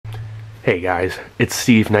Hey guys, it's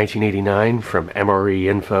Steve 1989 from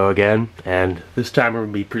MREinfo again, and this time we're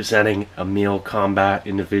going to be presenting a meal combat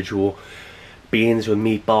individual beans with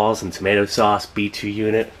meatballs and tomato sauce B2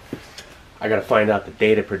 unit. I gotta find out the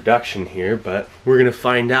date of production here, but we're gonna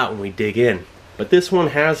find out when we dig in. But this one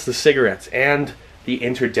has the cigarettes and the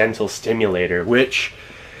interdental stimulator, which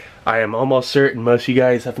I am almost certain most of you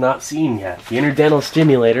guys have not seen yet. The interdental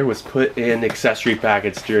stimulator was put in accessory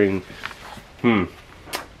packets during,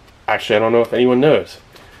 actually, I don't know if anyone knows.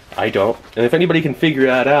 I don't. And if anybody can figure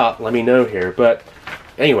that out, let me know here. But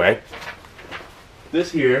anyway,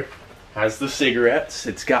 this here has the cigarettes.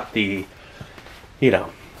 It's got the, the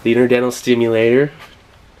interdental stimulator.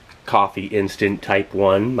 Coffee Instant Type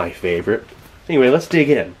 1, my favorite. Anyway, let's dig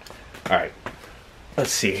in. Alright,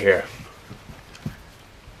 let's see here.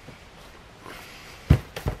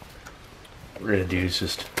 What we're going to do is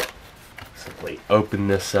just simply open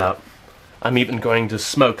this up. I'm even going to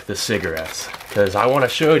smoke the cigarettes because I want to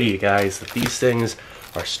show to you guys that these things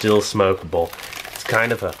are still smokable. It's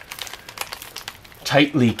kind of a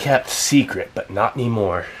tightly kept secret, but not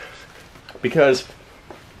anymore. Because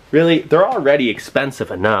really, they're already expensive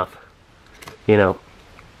enough. They're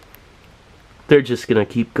just going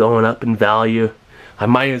to keep going up in value. I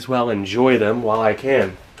might as well enjoy them while I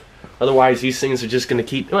can. Otherwise, these things are just going to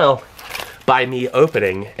keep, well, by me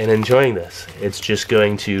opening and enjoying this, it's just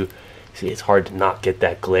going to... See, it's hard to not get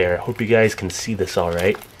that glare. I hope you guys can see this all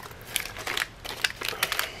right.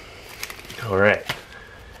 All right.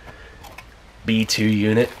 B2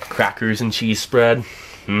 unit, crackers and cheese spread.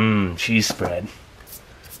 Cheese spread.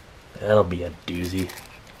 That'll be a doozy.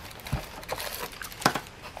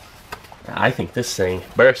 I think this thing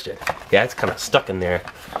bursted. Yeah, it's kind of stuck in there.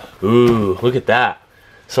 Ooh, look at that.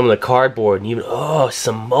 Some of the cardboard and even, oh,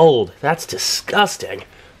 some mold. That's disgusting.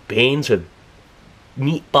 Beans with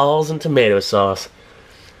meatballs and tomato sauce.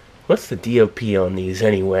 What's the DOP on these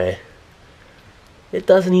anyway? It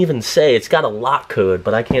doesn't even say. It's got a lot code,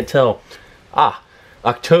 but I can't tell.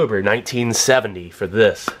 October 1970 for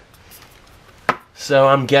this. So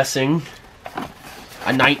I'm guessing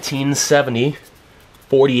a 1970,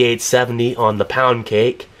 48.70 on the pound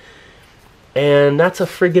cake. And that's a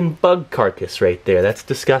friggin' bug carcass right there. That's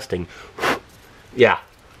disgusting. Yeah.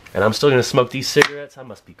 And I'm still gonna smoke these cigarettes? I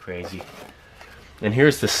must be crazy. And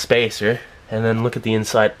here's the spacer, and then look at the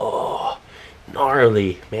inside. Oh,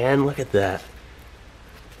 gnarly, man, look at that.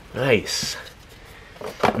 Nice.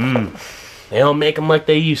 They don't make them like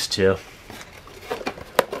they used to.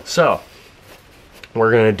 So, what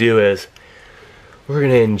we're gonna do is, we're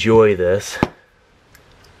gonna enjoy this.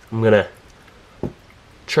 I'm gonna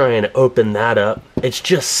try and open that up. It's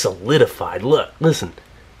just solidified, look, listen.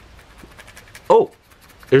 Oh,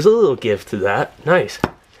 there's a little give to that, nice.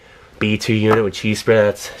 B2 unit with cheese spread,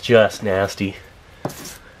 that's just nasty.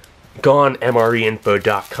 Go on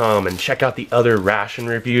MREinfo.com and check out the other ration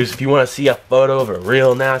reviews. If you want to see a photo of a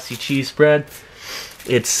real nasty cheese spread,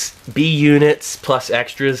 it's B units plus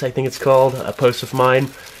extras, I think it's called, a post of mine.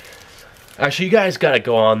 Actually, you guys gotta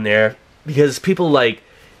go on there because people like,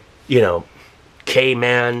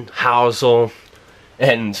 K-Man, Housel,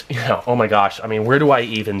 and, oh my gosh, I mean, where do I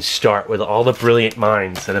even start with all the brilliant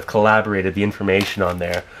minds that have collaborated the information on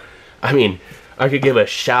there? I mean, I could give a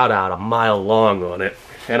shout out a mile long on it,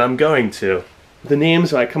 and I'm going to. The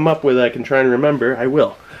names I come up with I can try and remember, I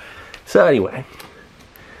will. So anyway,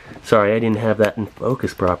 sorry I didn't have that in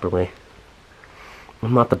focus properly.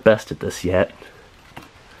 I'm not the best at this yet.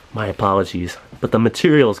 My apologies, but the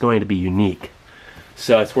material is going to be unique,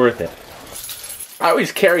 so it's worth it. I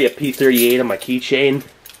always carry a P38 on my keychain,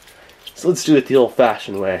 so let's do it the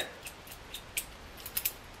old-fashioned way.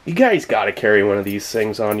 You guys gotta carry one of these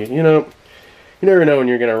things on you. You never know when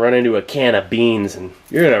you're gonna run into a can of beans and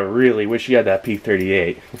you're gonna really wish you had that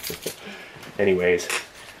P38. Anyways,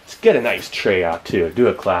 let's get a nice tray out too. Do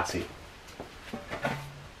it classy.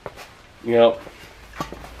 You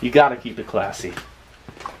gotta keep it classy.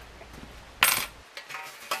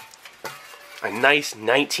 A nice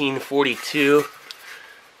 1942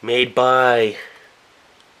 made by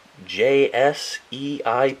JSEIP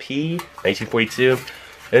 1942.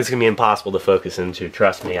 It's going to be impossible to focus into,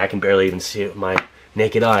 trust me. I can barely even see it with my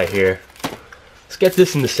naked eye here. Let's get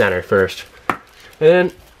this in the center first. And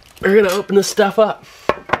then we're going to open this stuff up.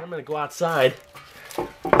 I'm going to go outside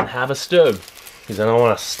and have a stove because I don't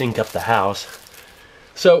want to stink up the house.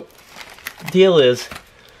 So, the deal is,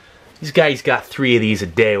 these guys got 3 of these a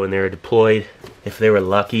day when they were deployed, if they were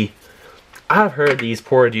lucky. I've heard these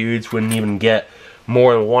poor dudes wouldn't even get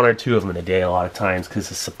more than 1 or 2 of them in a day a lot of times because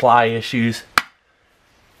of supply issues.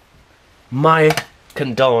 My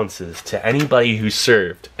condolences to anybody who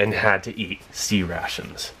served and had to eat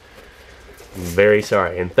C-Rations. I'm very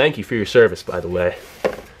sorry, and thank you for your service, by the way.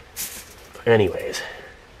 Anyways,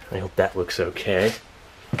 I hope that looks okay.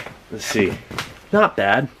 Let's see. Not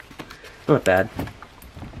bad. Not bad.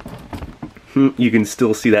 You can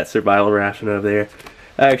still see that survival ration over there.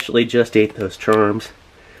 I actually just ate those charms.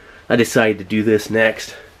 I decided to do this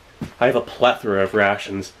next. I have a plethora of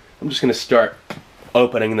rations. I'm just going to start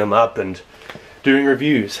opening them up and doing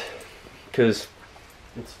reviews, because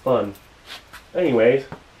it's fun. Anyways,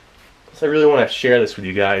 so I really want to share this with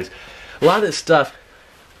you guys. A lot of this stuff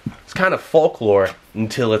is kind of folklore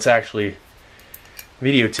until it's actually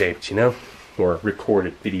videotaped, you know? Or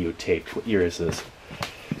recorded, videotaped. What year is this?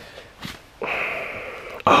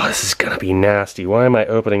 Oh, this is gonna be nasty. Why am I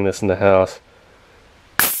opening this in the house?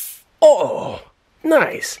 Oh,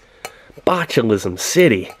 nice. Botulism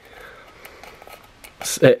City.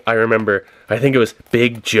 I remember, I think it was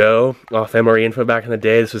Big Joe off MREinfo back in the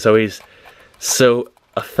day. This was always so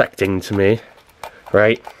affecting to me,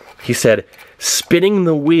 right? He said, spinning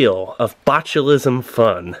the wheel of botulism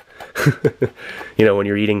fun. You know, when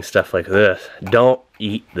you're eating stuff like this, don't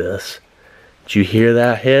eat this. Did you hear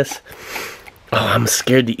that hiss? Oh, I'm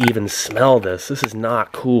scared to even smell this. This is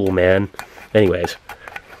not cool, man. Anyways.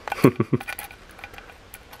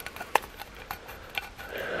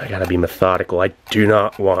 I gotta be methodical. I do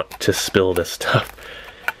not want to spill this stuff.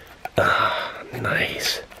 Ah,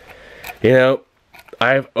 nice. You know,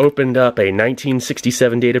 I've opened up a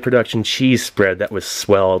 1967 data production cheese spread that was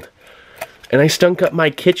swelled. And I stunk up my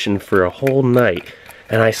kitchen for a whole night.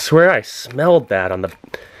 And I swear I smelled that on the...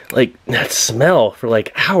 like, that smell for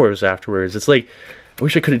like hours afterwards. It's like, I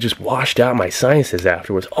wish I could have just washed out my sinuses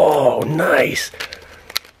afterwards. Oh, nice.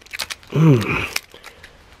 Mmm.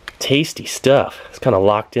 Tasty stuff. It's kind of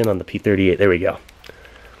locked in on the P38. There we go.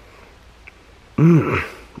 Mmm.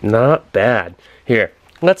 Not bad. Here,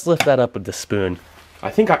 let's lift that up with the spoon. I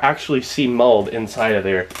think I actually see mold inside of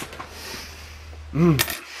there. Mmm.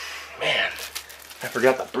 Man, I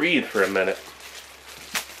forgot to breathe for a minute.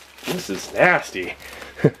 This is nasty.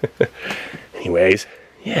 Anyways,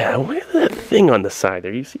 yeah, look at that thing on the side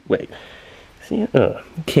there. You see? Wait. See? Oh,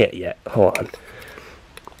 you can't yet. Hold on.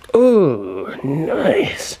 Oh,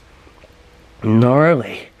 nice.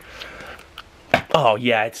 Gnarly. Oh,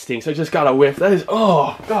 yeah, it stinks. I just got a whiff. That is,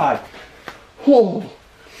 oh, God. Oh.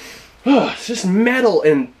 Oh, it's just metal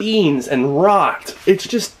and beans and rot. It's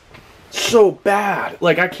just so bad.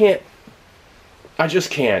 Like, I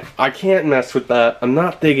just can't. I can't mess with that. I'm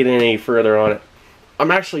not digging any further on it.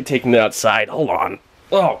 I'm actually taking it outside. Hold on.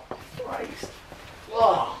 Oh, Christ.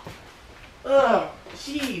 Oh. Oh,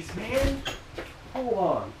 jeez, man. Hold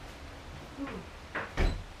on.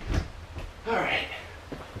 Alright.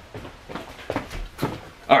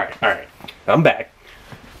 Alright. I'm back.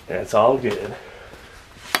 That's all good.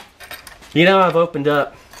 You know, I've opened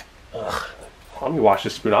up... let me wash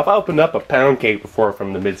this spoon off. I opened up a pound cake before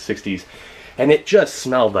from the mid-60s. And it just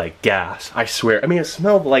smelled like gas. I swear. I mean, it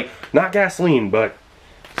smelled like, not gasoline, but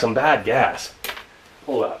some bad gas.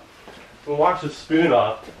 Hold up. I'm gonna wash this spoon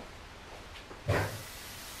off.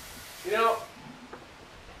 You know,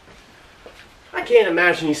 I can't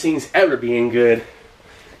imagine these things ever being good.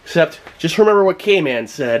 Except, just remember what K-Man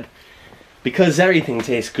said. Because everything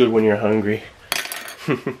tastes good when you're hungry.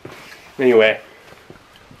 Anyway.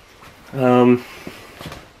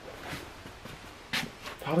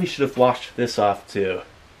 Probably should have washed this off too.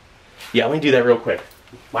 Yeah, let me do that real quick.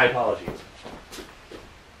 My apologies.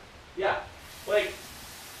 Yeah, like...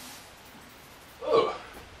 oh.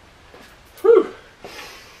 Whew.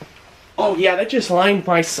 Oh yeah, that just lined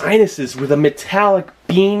my sinuses with a metallic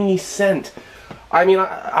beany scent. I mean,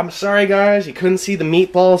 I'm sorry guys, you couldn't see the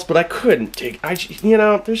meatballs, but I couldn't take... you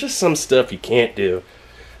know, there's just some stuff you can't do.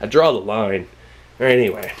 I draw the line.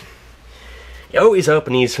 Anyway. You always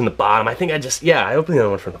open these from the bottom. I think I opened the other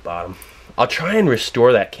one from the bottom. I'll try and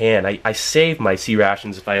restore that can. I save my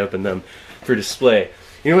C-Rations if I open them for display.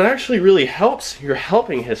 You know, it actually really helps your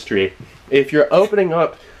helping history. If you're opening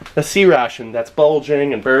up a C-Ration that's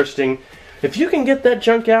bulging and bursting, if you can get that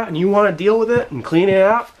junk out and you want to deal with it and clean it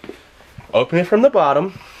out, open it from the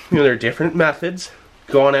bottom. You know, there are different methods.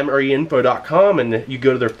 Go on MREinfo.com and you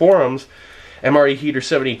go to their forums. MRE Heater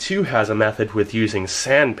 72 has a method with using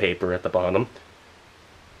sandpaper at the bottom.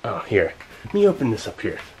 Oh, here. Let me open this up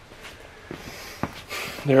here.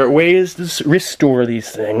 There are ways to restore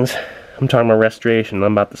these things. I'm talking about restoration.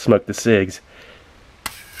 I'm about to smoke the cigs.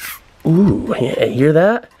 Ooh, yeah, hear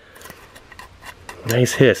that?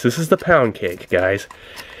 Nice hiss. This is the pound cake, guys.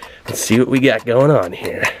 Let's see what we got going on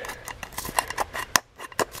here.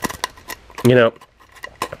 You know...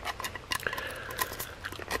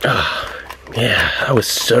 yeah, that was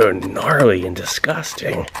so gnarly and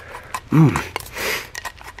disgusting. I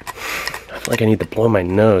feel like I need to blow my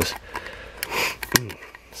nose.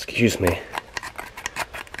 Excuse me.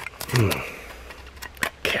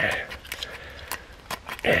 Okay.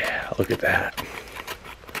 Yeah, look at that.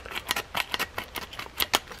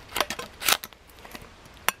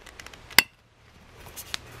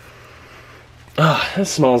 This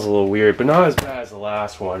smells a little weird, but not as bad as the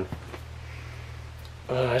last one.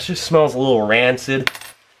 It just smells a little rancid.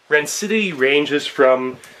 Rancidity ranges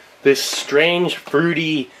from this strange,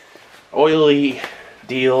 fruity, oily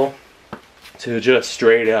deal to just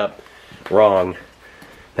straight up wrong.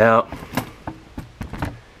 Now,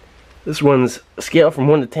 this one's a scale from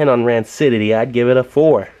 1 to 10 on rancidity. I'd give it a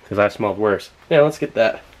 4 because I smelled worse. Yeah, let's get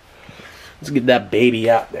that baby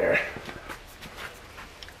out there.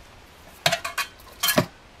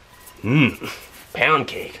 Pound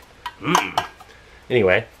cake.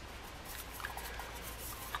 Anyway.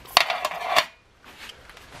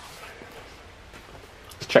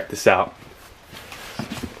 Let's check this out.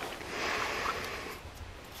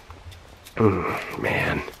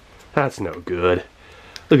 Man, that's no good.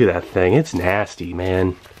 Look at that thing. It's nasty,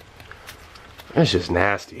 man. That's just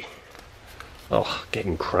nasty. Oh,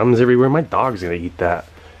 getting crumbs everywhere. My dog's gonna eat that.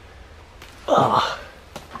 Ugh.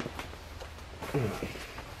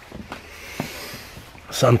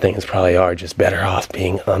 Some things probably are just better off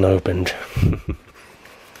being unopened.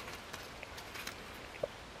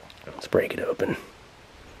 Let's break it open.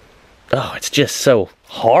 Oh, it's just so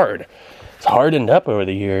hard. It's hardened up over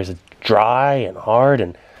the years. It's dry and hard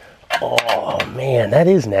and... Oh, man, that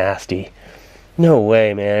is nasty. No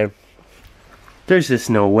way, man. There's just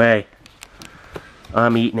no way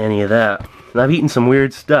I'm eating any of that. And I've eaten some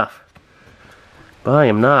weird stuff. But I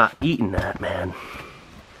am not eating that, man.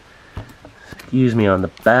 Excuse me on the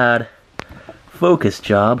bad focus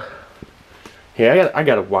job. Yeah, I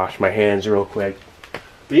gotta wash my hands real quick.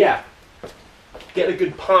 But yeah, get a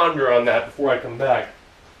good ponder on that before I come back.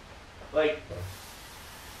 Like,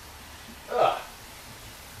 God,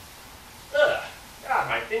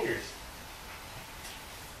 my fingers.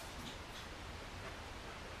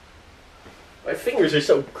 My fingers are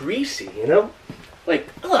so greasy, you know? Like,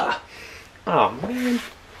 oh man.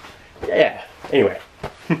 Yeah, anyway.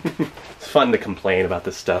 It's fun to complain about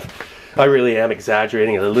this stuff. I really am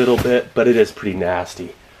exaggerating it a little bit, but it is pretty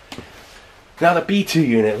nasty. Now the B2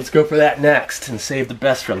 unit, let's go for that next and save the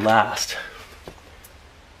best for last.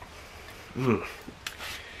 I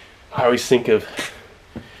always think of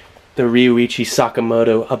the Ryuichi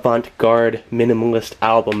Sakamoto avant-garde minimalist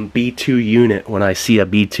album B2 unit when I see a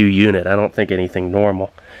B2 unit. I don't think anything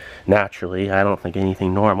normal. Naturally, I don't think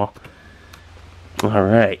anything normal.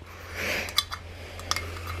 Alright.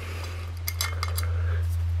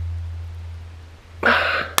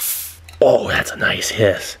 Oh, that's a nice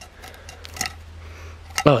hiss.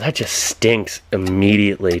 Oh, that just stinks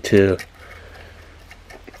immediately, too.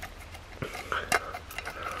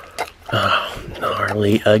 Oh,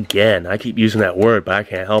 gnarly again. I keep using that word, but I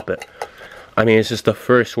can't help it. I mean, it's just the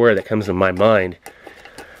first word that comes to my mind.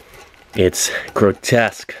 It's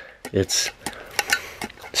grotesque. It's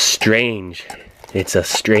strange. It's a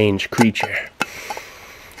strange creature.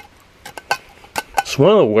 It's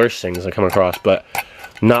one of the worst things I come across, but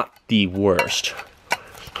not the worst.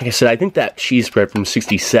 Like I said, I think that cheese spread from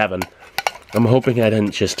 67, I'm hoping I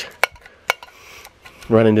didn't just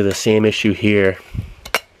run into the same issue here.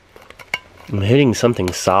 I'm hitting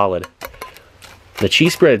something solid. The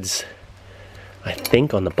cheese spread's, I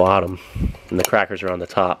think, on the bottom, and the crackers are on the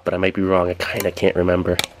top, but I might be wrong. I kind of can't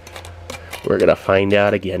remember. We're gonna find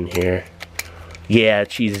out again here. Yeah,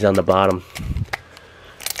 cheese is on the bottom.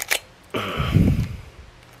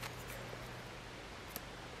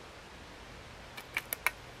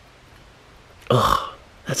 Ugh,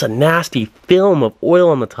 that's a nasty film of oil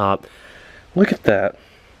on the top. Look at that.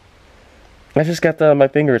 I just got that on my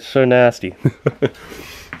finger. It's so nasty.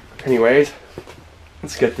 Anyways,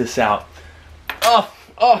 let's get this out.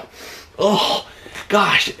 Oh,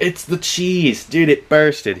 gosh, it's the cheese. Dude, it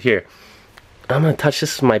bursted. Here, I'm gonna touch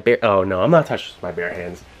this with my bare... Oh, no, I'm not touching this with my bare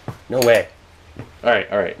hands. No way.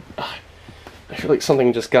 Alright. I feel like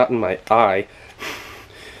something just got in my eye.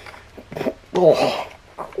 Oh,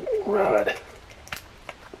 God.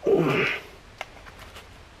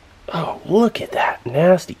 Oh, look at that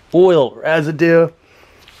nasty oil residue.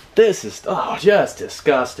 This is, just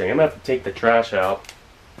disgusting. I'm gonna have to take the trash out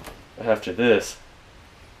after this.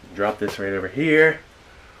 Drop this right over here.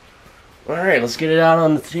 Alright, let's get it out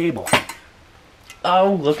on the table.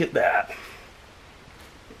 Oh, look at that.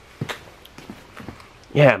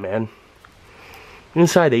 Yeah, man.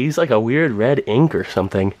 Inside they use like a weird red ink or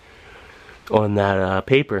something on that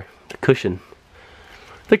paper, the cushion.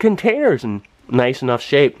 the container's in nice enough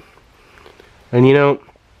shape. And you know,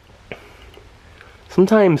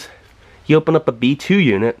 sometimes you open up a B2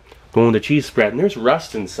 unit going to cheese spread and there's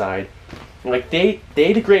rust inside. Like they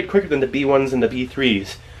degrade quicker than the B1s and the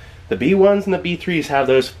B3s. The B1s and the B3s have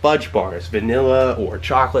those fudge bars, vanilla or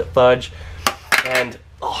chocolate fudge. And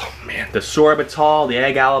oh man, the sorbitol, the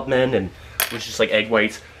egg albumin, and which is like egg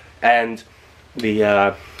whites, and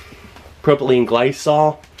the propylene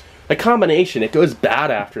glycol. A combination, it goes bad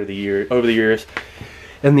over the years.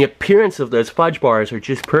 And the appearance of those fudge bars are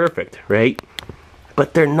just perfect, right?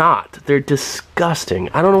 But they're not. They're disgusting.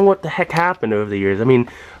 I don't know what the heck happened over the years. I mean,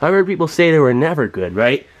 I heard people say they were never good,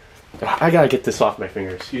 right? I gotta get this off my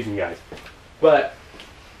fingers. Excuse me, guys. But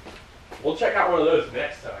we'll check out one of those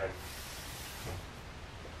next time.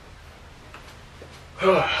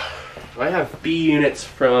 I have B units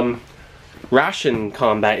from Ration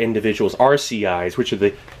Combat Individuals, RCIs, which are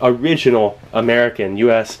the original American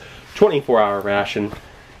U.S. 24-hour ration.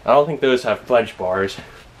 I don't think those have fudge bars.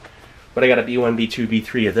 But I got a B1, B2,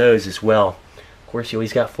 B3 of those as well. Of course, you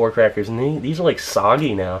always got 4 crackers, and these are like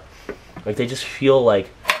soggy now. Like they just feel like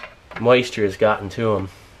moisture has gotten to them.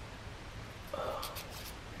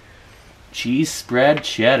 Cheese spread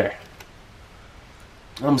cheddar.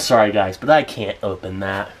 I'm sorry, guys, but I can't open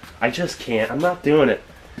that. I just can't. I'm not doing it.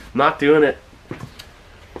 I'm not doing it.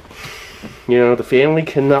 You know, the family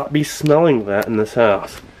cannot be smelling that in this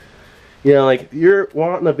house. You know, like, if you're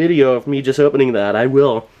wanting a video of me just opening that, I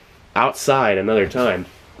will. Outside another time.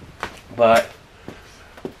 But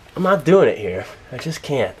I'm not doing it here. I just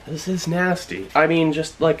can't. This is nasty. I mean,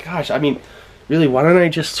 just like, gosh, I mean, really, why don't I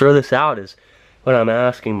just throw this out is what I'm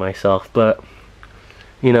asking myself. But,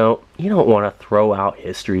 you know, you don't want to throw out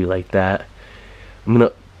history like that. I'm going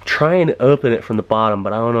to try and open it from the bottom,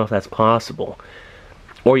 but I don't know if that's possible.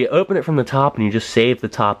 Or you open it from the top and you just save the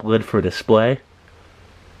top lid for display.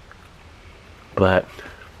 But,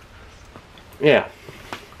 yeah.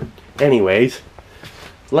 Anyways,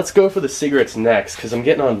 let's go for the cigarettes next, because I'm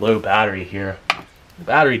getting on low battery here. The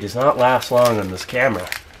battery does not last long on this camera.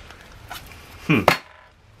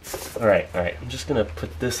 Alright. I'm just going to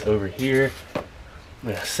put this over here. I'm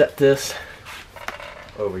going to set this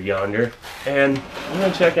over yonder. And I'm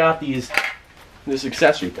going to check out this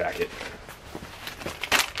accessory packet.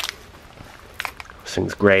 This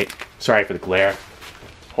thing's great. Sorry for the glare.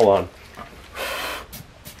 Hold on.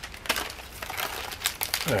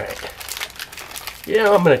 Alright.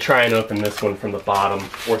 Yeah, I'm going to try and open this one from the bottom,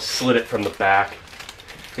 or slit it from the back.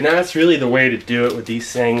 And that's really the way to do it with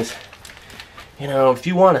these things. You know, if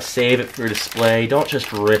you want to save it for display, don't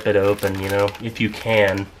just rip it open, you know, if you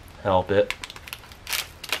can help it.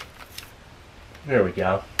 There we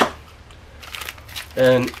go.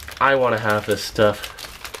 And I want to have this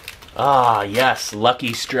stuff. Ah, yes,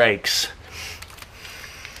 Lucky Strikes.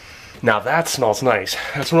 Now that smells nice.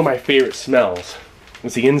 That's one of my favorite smells.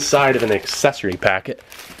 It's the inside of an accessory packet.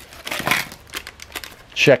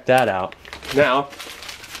 Check that out. Now,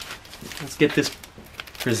 let's get this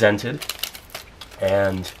presented.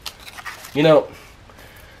 And, you know,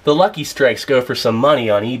 the Lucky Strikes go for some money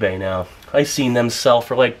on eBay now. I've seen them sell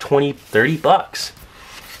for like 20, 30 bucks.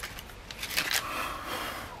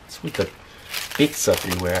 What's with the bits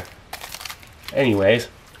everywhere? Anyways,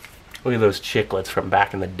 look at those chiclets from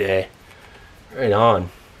back in the day. Right on.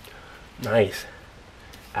 Nice.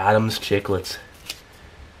 Adam's chiclets.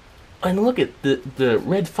 And look at the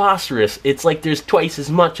red phosphorus. It's like there's twice as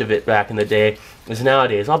much of it back in the day as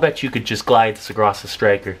nowadays. I'll bet you could just glide this across a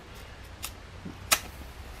striker.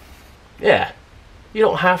 Yeah. You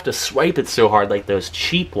don't have to swipe it so hard like those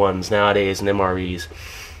cheap ones nowadays in MREs.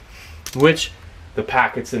 Which the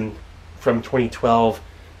packets from 2012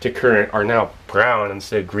 to current are now brown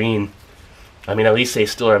instead of green. I mean, at least they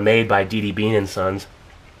still are made by D.D. Bean & Sons.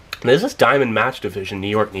 And this is Diamond Match Division, New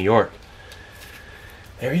York, New York.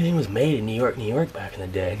 Everything was made in New York, New York back in the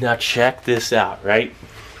day. Now check this out, right?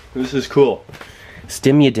 This is cool.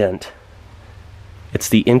 Stimudent. It's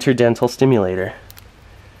the interdental stimulator.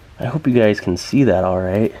 I hope you guys can see that all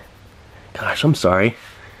right. Gosh, I'm sorry.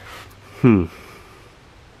 You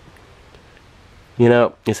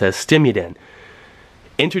know, it says Stimudent.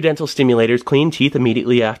 Interdental stimulators clean teeth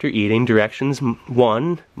immediately after eating. Directions: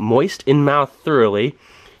 1. Moist in mouth thoroughly.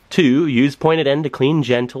 2. Use pointed end to clean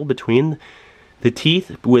gentle between the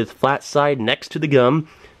teeth with flat side next to the gum.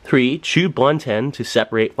 3. Chew blunt end to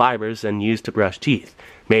separate fibers and use to brush teeth.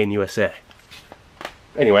 Made in USA.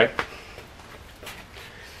 Anyway,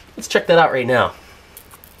 let's check that out right now.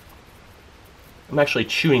 I'm actually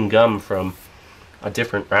chewing gum from a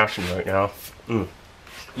different ration right now.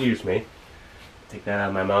 Excuse me. Take that out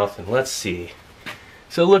of my mouth and let's see.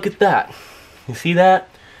 So look at that. You see that?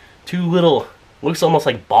 two little, looks almost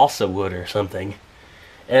like balsa wood or something.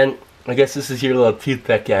 And I guess this is your little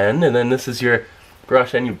toothpick end, and then this is your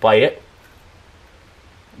brush, and you bite it.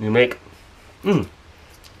 You make, it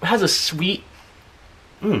has a sweet,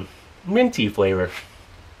 minty flavor.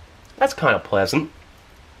 That's kind of pleasant.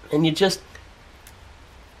 And you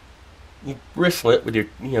bristle it with your,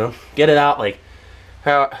 get it out like,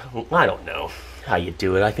 I don't know how you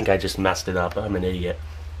do it. I think I just messed it up. I'm an idiot.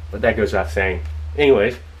 But that goes without saying.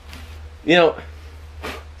 Anyways,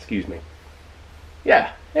 excuse me.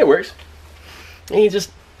 Yeah, it works. And you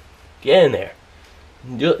just get in there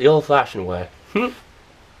and do it the old-fashioned way.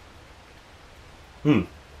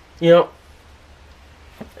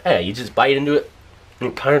 Hey, you just bite into it and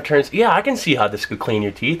it kind of turns. Yeah, I can see how this could clean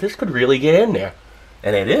your teeth. This could really get in there.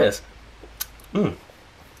 And it is.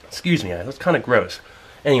 Excuse me, that's kind of gross.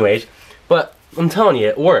 Anyways, but I'm telling you,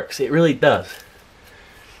 it works. It really does.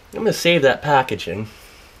 I'm going to save that packaging.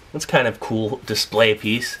 It's kind of cool display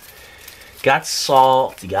piece. Got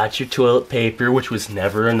salt, you got your toilet paper, which was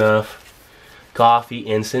never enough. Coffee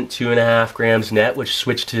instant, 2.5 grams net, which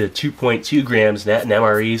switched to 2.2 grams net in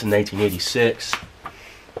MREs in 1986.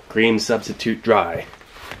 Cream substitute dry.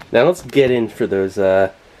 Now let's get in for those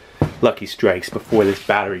Lucky Strikes before this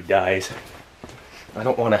battery dies. I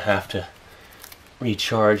don't want to have to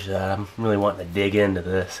recharge that. I'm really wanting to dig into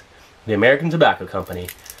this. The American Tobacco Company.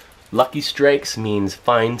 Lucky Strikes means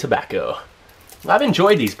fine tobacco. I've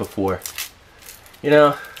enjoyed these before.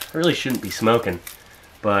 I really shouldn't be smoking,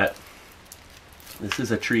 but this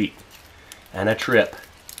is a treat and a trip,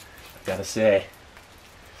 I gotta say.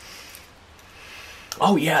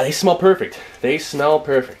 Oh yeah, they smell perfect. They smell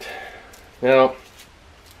perfect. Now,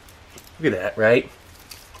 look at that, right?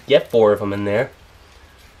 Get 4 of them in there,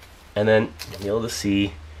 and then you'll be able to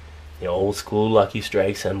see the old school Lucky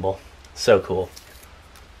Strike symbol. So cool.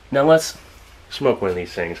 Now let's smoke one of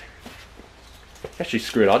these things. Actually,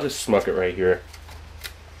 screw it. I'll just smoke it right here.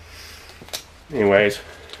 Anyways,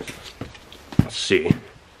 let's see.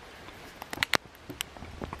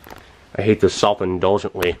 I hate to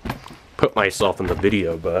self-indulgently put myself in the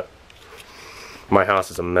video, but my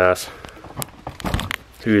house is a mess.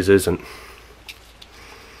 Whose isn't?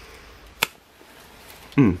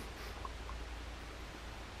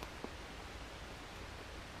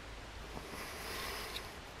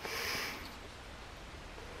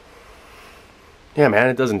 Yeah, man,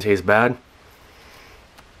 it doesn't taste bad.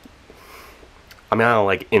 I mean, I don't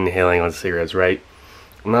like inhaling on cigarettes, right?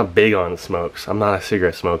 I'm not big on smokes. I'm not a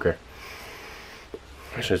cigarette smoker.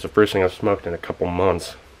 Actually, it's the first thing I've smoked in a couple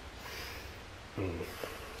months.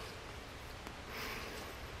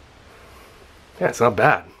 Yeah, it's not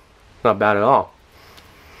bad. Not bad at all.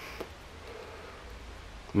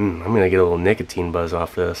 I'm gonna get a little nicotine buzz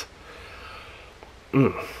off this.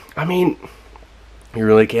 I mean, you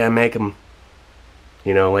really can't make them,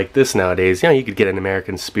 like this nowadays. You could get an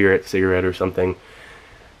American Spirit cigarette or something.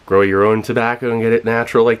 Grow your own tobacco and get it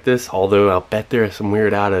natural like this. Although, I'll bet there are some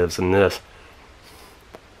weird additives in this.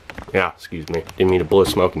 Yeah, excuse me. Didn't mean to blow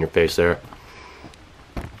smoke in your face there.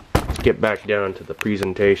 Let's get back down to the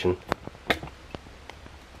presentation.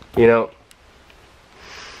 I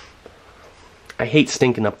hate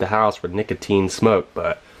stinking up the house with nicotine smoke,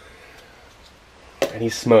 but any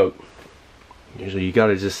smoke, usually you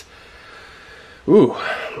gotta just, ooh,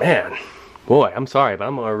 man, boy, I'm sorry, but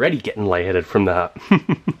I'm already getting lightheaded from that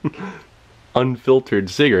unfiltered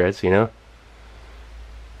cigarettes, I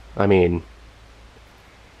mean,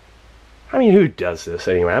 who does this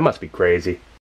anyway? I must be crazy.